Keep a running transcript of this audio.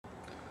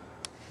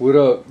What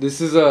up?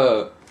 This is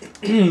a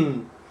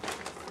DVD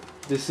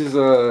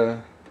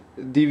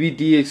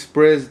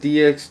Xpress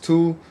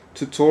DX2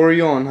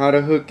 tutorial on how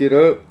to hook it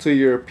up to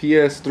your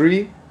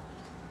PS3.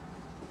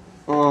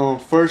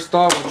 First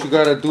off, what you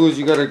gotta do is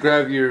you gotta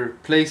grab your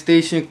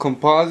PlayStation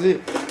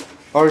composite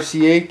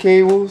RCA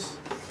cables,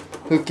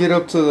 hook it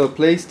up to the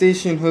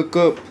PlayStation, hook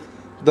up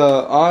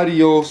the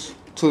audios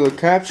to the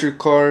capture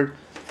card,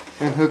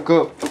 and hook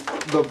up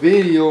the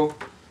video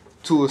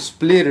to a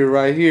splitter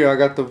right here. I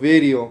got the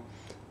video.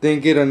 Then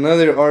get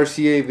another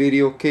RCA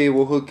video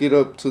cable, hook it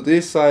up to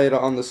this side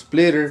on the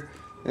splitter,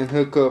 and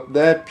hook up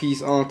that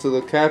piece onto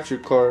the capture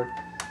card.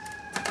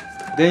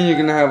 Then you're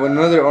gonna have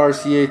another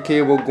RCA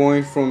cable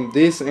going from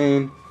this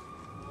end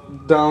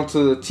down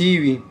to the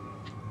TV.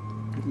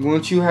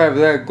 Once you have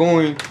that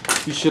going,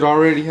 you should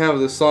already have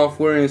the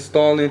software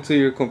installed into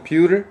your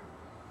computer,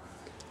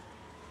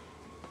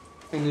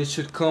 and it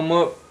should come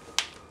up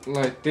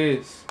like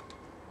this.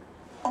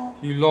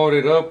 You load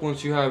it up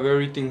once you have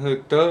everything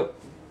hooked up.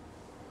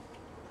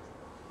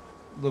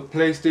 The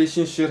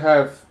PlayStation should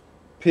have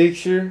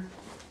picture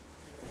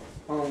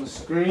on the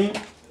screen,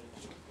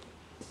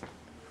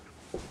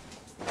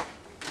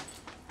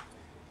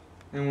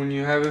 and when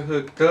you have it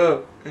hooked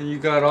up and you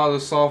got all the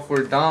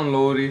software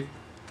downloaded,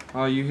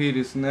 all you hit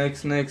is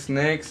next,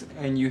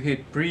 and you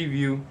hit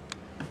preview,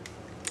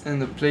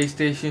 and the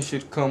PlayStation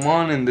should come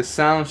on and the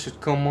sound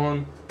should come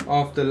on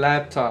off the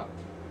laptop.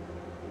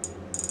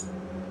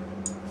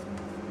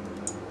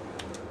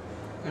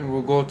 And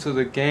we'll go to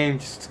the game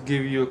just to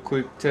give you a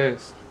quick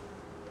test.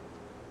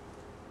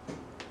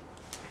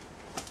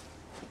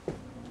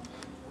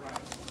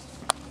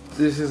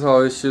 This is how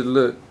it should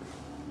look.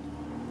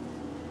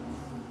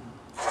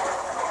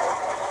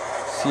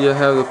 See, I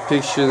have the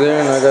picture there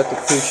and I got the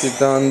picture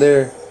down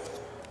there.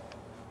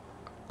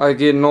 I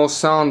get no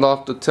sound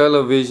off the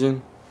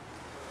television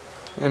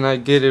and I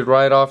get it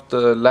right off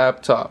the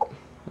laptop.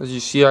 As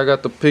you see, I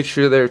got the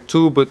picture there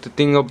too, but the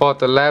thing about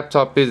the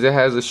laptop is it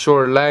has a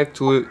short lag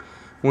to it.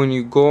 When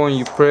you go and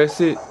you press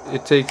it,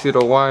 it takes it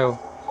a while,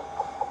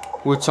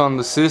 which on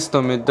the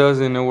system it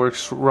doesn't. It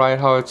works right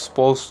how it's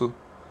supposed to.